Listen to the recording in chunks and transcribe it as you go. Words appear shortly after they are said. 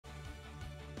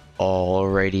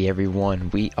Alrighty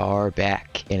everyone, we are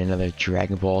back in another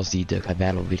Dragon Ball Z Dokkan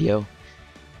battle video.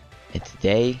 And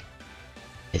today,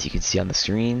 as you can see on the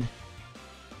screen,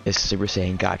 this Super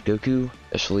Saiyan God Goku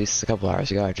just released a couple hours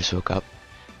ago. I just woke up.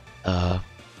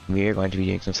 We are going to be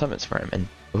doing some summons for him. And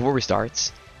before we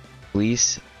start,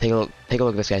 please take a look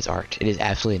at this guy's art. It is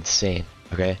absolutely insane.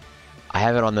 Okay, I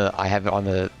have it on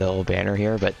the little banner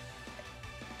here, but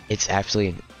it's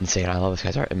absolutely insane. I love this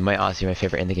guy's art. It might honestly be my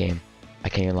favorite in the game. I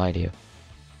can't even lie to you.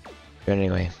 But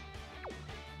anyway,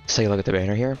 let's take a look at the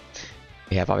banner here.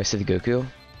 We have obviously the Goku,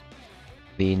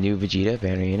 the new Vegeta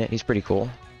banner unit. He's pretty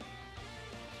cool.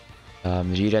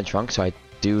 Vegeta and Trunks, so I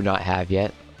do not have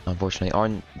yet, unfortunately,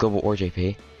 on Global or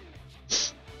JP.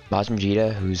 Majin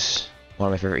Vegeta, who's one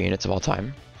of my favorite units of all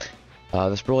time.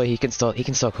 This Broly, he can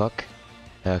still cook.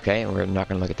 Okay, we're not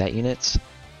gonna look at that unit.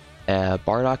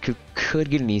 Bardock, who could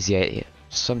get an easy 8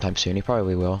 sometime soon. He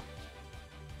probably will.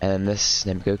 And then this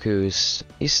named Goku's,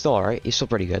 he's still alright, he's still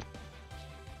pretty good.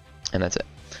 And that's it.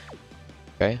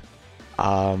 Okay.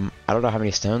 I don't know how many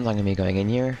stones I'm gonna be going in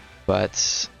here,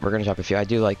 but we're gonna drop a few. I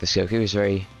do like this Goku, he's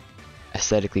very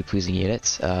aesthetically pleasing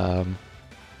units.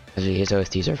 Actually his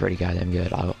OSTs are pretty goddamn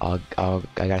good. I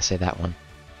gotta say that one.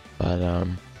 But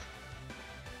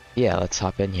yeah, let's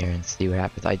hop in here and see what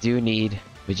happens. I do need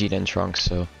Vegeta and Trunks,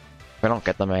 so if I don't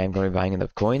get them, I am gonna be buying the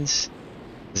coins.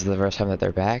 This is the first time that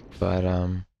they're back, but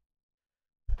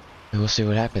we'll see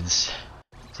what happens.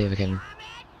 See if we can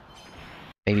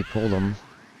maybe pull them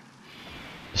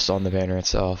just on the banner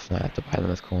itself, not have to buy them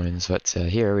with coins. But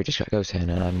here we just got Goten,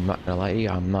 and I'm not gonna lie to you,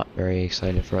 I'm not very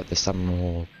excited for what this summon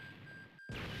will hold.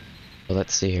 So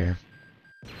let's see here.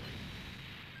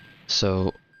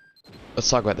 So let's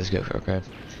talk about this Goku, okay?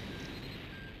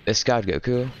 This God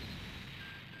Goku,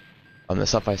 the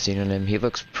stuff I've seen on him, he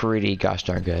looks pretty gosh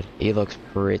darn good. He looks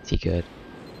pretty good.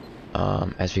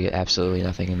 As we get absolutely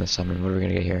nothing in the summon. What are we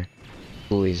gonna get here?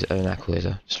 Coolies, not coolies,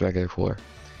 just regular cooler.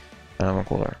 Normal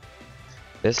cooler.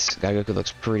 This guy Goku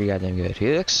looks pretty goddamn good.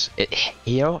 He looks,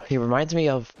 you know, he reminds me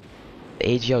of the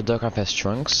AGL Dokkanfest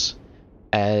Trunks,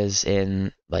 as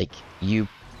in, like, you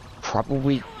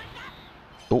probably,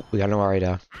 oh, we got an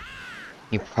Arida.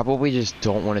 You probably just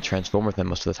don't want to transform with him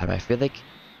most of the time. I feel like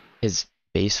his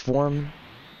base form,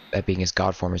 that being his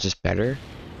god form, is just better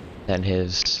than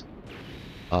his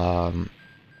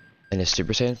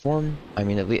Super Saiyan form. I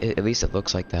mean, at least it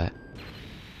looks like that.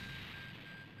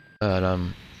 But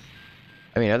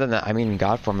I mean, other than that, I mean,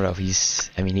 god form though, he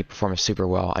performs super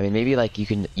well. I mean, maybe like you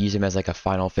can use him as like a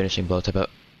final finishing blow type of.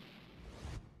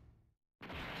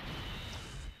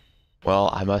 Well,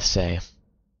 I must say,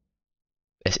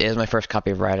 this is my first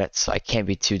copy of Reddit, so I can't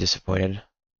be too disappointed.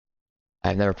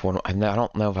 I've never pulled. I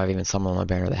don't know if I've even summoned on a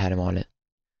banner that had him on it.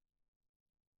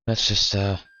 Let's just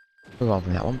move on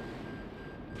from that one.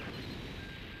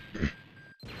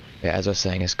 Yeah, as I was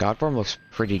saying, his god form looks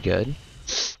pretty good.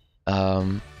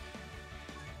 With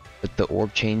the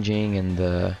orb changing and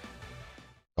the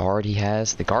guard he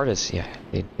has, the guard is, yeah,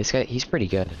 this guy, he's pretty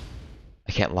good.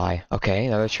 I can't lie. Okay,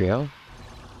 another trio.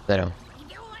 No.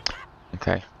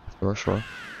 Okay, sure.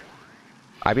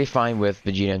 I'd be fine with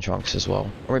Vegeta and Trunks as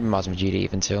well. Or maybe Majin Vegeta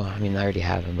even too. I mean, I already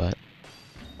have him, but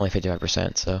only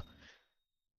 55%, so.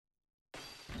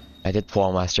 I did pull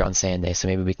him last year on Sand Day, so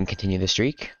maybe we can continue the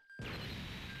streak.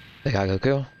 The God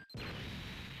Goku.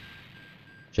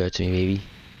 Show it to me, baby.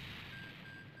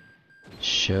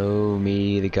 Show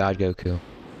me the God Goku.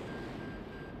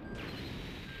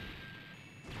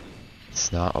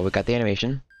 It's not. Oh, we got the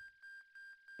animation.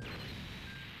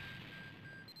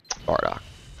 Bardock.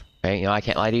 Okay, you know, I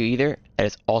can't lie to you either. And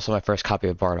it's also my first copy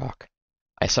of Bardock.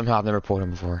 I somehow have never pulled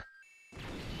him before.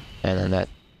 And then that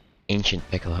ancient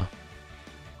Piccolo.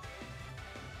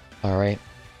 Alright.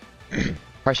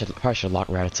 probably should lock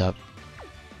Raditz up.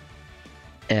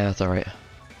 Yeah, that's alright.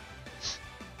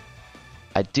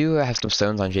 I do have some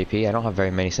stones on JP. I don't have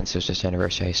very many since it was just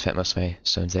anniversary. I spent most of my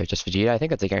stones there. Just Vegeta. I think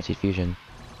that's a guaranteed fusion.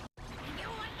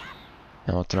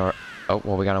 No, it's an oh,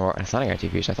 well, we got an it's not a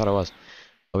guaranteed fusion. I thought it was.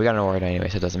 But we got an Orida anyway,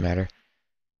 so it doesn't matter.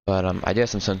 But I do have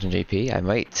some stones on JP. I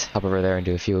might hop over there and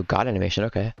do a few god animation.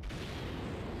 Okay.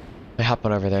 I hop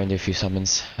on over there and do a few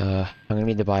summons. I'm gonna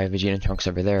need to buy Vegeta and Trunks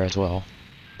over there as well.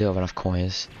 Do have enough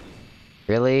coins.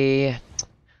 Really?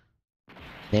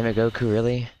 Name it Goku,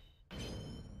 really?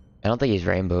 I don't think he's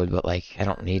rainbowed, but like, I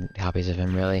don't need copies of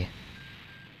him really.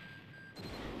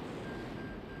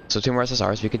 So 2 more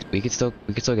SSRs, we could still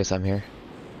get some here.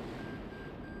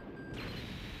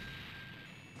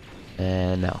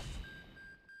 And no.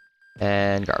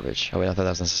 And garbage. Oh wait, I thought that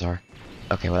was an SSR.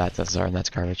 Okay, well that's SSR and that's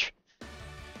garbage.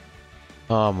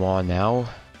 Come on now.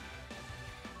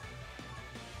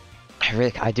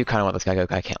 I do kind of want this guy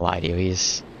Goku. I can't lie to you.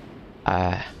 He's,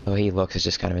 the way he looks is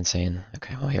just kind of insane.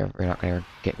 Okay, well here we're not gonna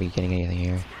be getting anything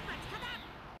here.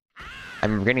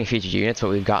 I'm getting featured units, but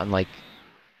we've gotten like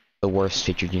the worst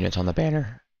featured units on the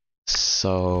banner.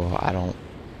 So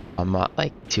I'm not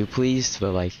like too pleased,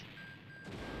 but like,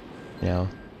 you know.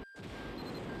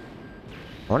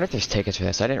 I wonder if there's tickets for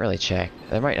this. I didn't really check.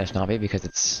 There might just not be because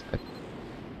it's a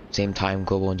same time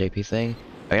global and JP thing.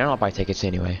 I mean, I don't buy tickets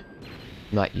anyway.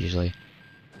 Not usually.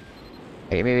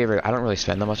 Like, maybe I don't really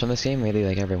spend that much on this game. Maybe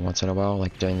like every once in a while,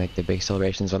 like during like the big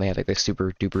celebrations when they have like the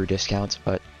super duper discounts.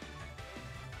 But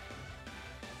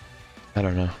I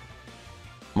don't know.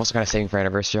 I'm also kind of saving for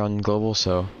anniversary on global,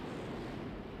 so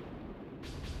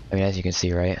I mean, as you can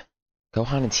see, right?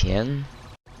 Gohan and Tien?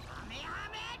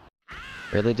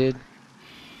 Really, dude?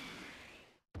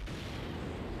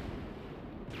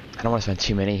 I don't want to spend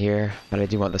too many here, but I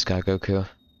do want this guy Goku.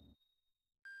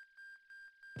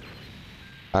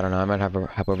 I don't know, I might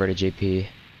hop over to JP.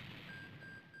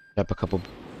 Up a couple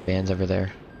bands over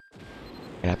there.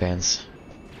 Not bands.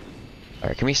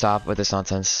 Alright, can we stop with this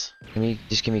nonsense? Can we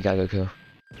just give me guy Goku?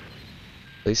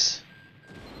 Please?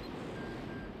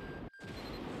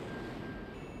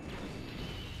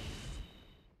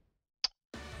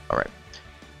 Alright.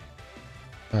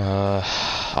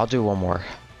 I'll do one more.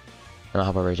 And I'll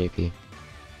hop over to JP.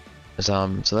 So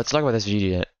let's talk about this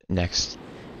Vegeta next.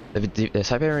 The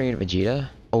Cyber Unit Vegeta?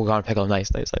 Oh god, Piccolo,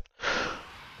 nice. Okay.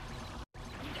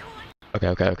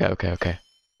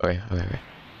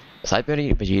 Cyber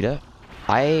Unit Vegeta,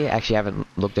 I actually haven't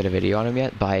looked at a video on him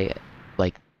yet by,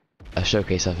 like, a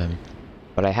showcase of him.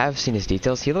 But I have seen his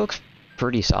details. He looks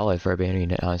pretty solid for a banner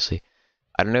unit, honestly.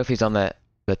 I don't know if he's on the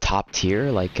top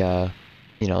tier, like,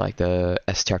 you know, like the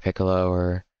S-Tier Piccolo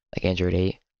or, like, Android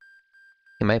 8.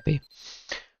 He might be.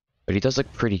 But he does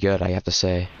look pretty good, I have to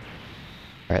say.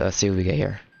 Alright, let's see what we get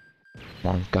here.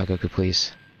 Come on, God Goku,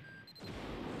 please.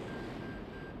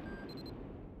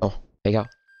 Oh, there you go.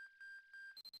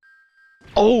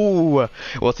 Oh!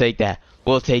 We'll take that.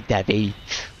 We'll take that, baby.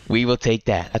 We will take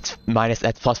that.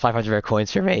 That's plus 500 rare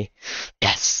coins for me.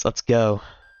 Yes, let's go.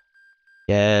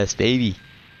 Yes, baby.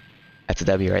 That's a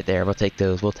W right there. We'll take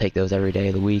those. We'll take those every day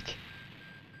of the week.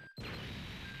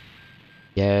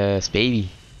 Yes, baby.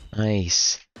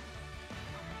 Nice.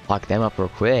 Lock them up real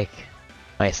quick.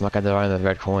 Nice, I'm not gonna run the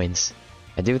red coins.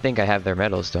 I do think I have their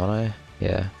medals, don't I?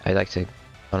 Yeah, I'd like to.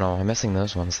 Oh no, I'm missing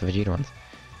those ones, the Vegeta ones.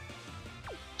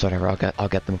 So whatever, I'll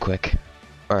get them quick.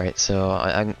 Alright,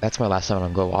 so that's my last summon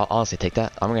on global. I'll honestly take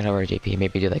that. I'm gonna head over to JP,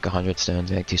 maybe do like 100 stones,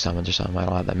 maybe like 2 summons or something. I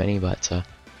don't have that many, but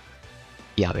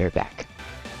yeah, I'll be right back.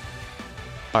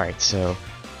 Alright, so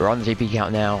we're on the JP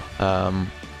count now. I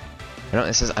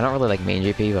don't really like main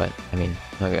JP, but I mean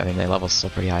my level's still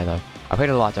pretty high though. I played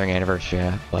it a lot during anniversary,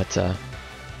 yeah, but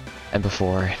and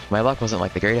before. My luck wasn't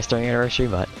like the greatest during anniversary,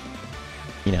 but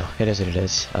you know, it is what it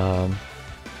is. I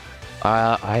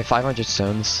have 500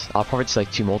 stones. I'll probably just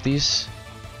like 2 multis.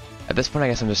 At this point, I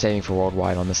guess I'm just saving for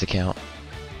worldwide on this account.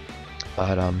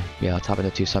 But yeah, I'll top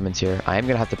into 2 summons here. I am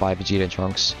gonna have to buy Vegeta and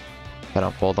Trunks if I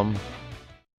don't pull them.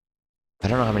 I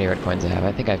don't know how many red coins I have.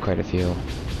 I think I have quite a few.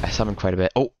 I summoned quite a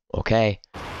bit. Oh, okay.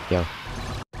 Yo.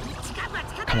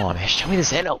 Come on, man. Show me the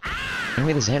Xeno. Show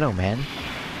me the Xeno, man.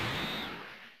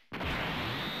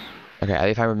 Okay, I'll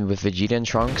be fine with Vegeta and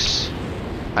Trunks.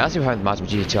 I also be fine with Majin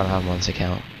Vegeta too. I don't have him on this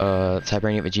account.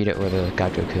 Cybernean Vegeta or the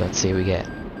God Goku. Let's see what we get.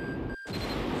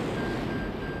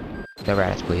 No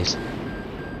Raditz, please.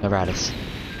 No Raditz.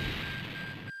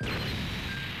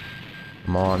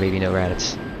 Come on, baby, no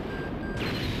Raditz.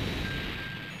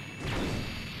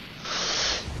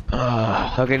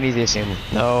 He'll get an easy soon.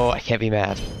 No, I can't be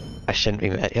mad. I shouldn't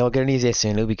be mad. He'll get an easy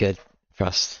soon. It'll be good.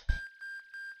 Trust.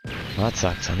 Well, that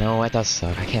sucks. I know that does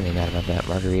suck. I can't be mad about that.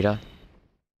 Margarita.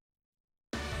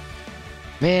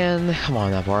 Man, come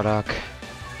on now, Bardock.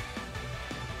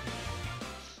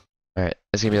 Alright,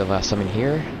 this is gonna be the last summon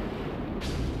here.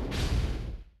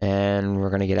 And we're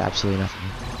gonna get absolutely nothing.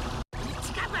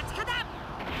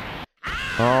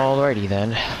 Alrighty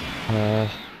then. I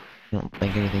don't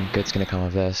think anything good's gonna come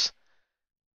of this.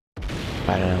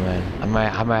 I don't know, man. I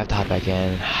might have to hop back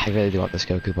in. I really do want this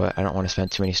Goku, but I don't want to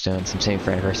spend too many stones. I'm saving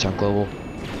for anniversary on global.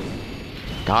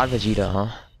 God Vegeta, huh?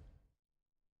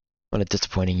 What a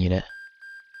disappointing unit.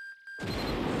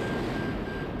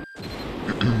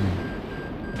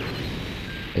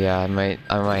 Yeah, I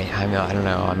don't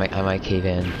know. I might cave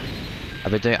in.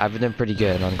 I've been doing pretty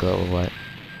good on global, but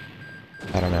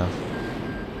I don't know.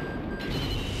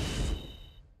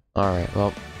 Alright,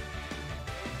 well,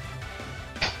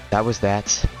 that was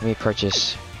that. Let me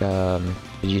purchase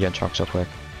Vegeta and Trunks real quick.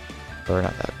 Or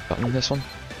not that button, this one.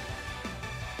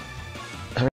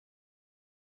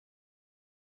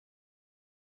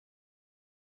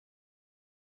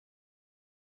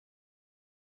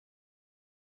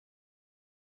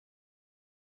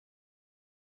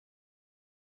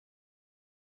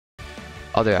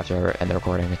 I'll do it after I end the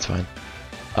recording. It's fine.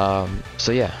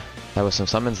 So yeah, that was some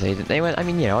summons. They went. I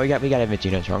mean, you know, we got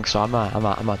Vegeta and Trunks, so I'm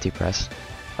not too pressed.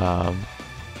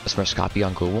 Just first copy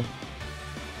on Google.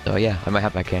 So yeah, I might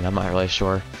have my can. I'm not really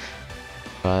sure,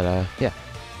 but yeah,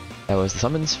 that was the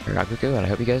summons for Goku, and I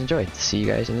hope you guys enjoyed. See you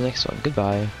guys in the next one.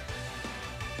 Goodbye.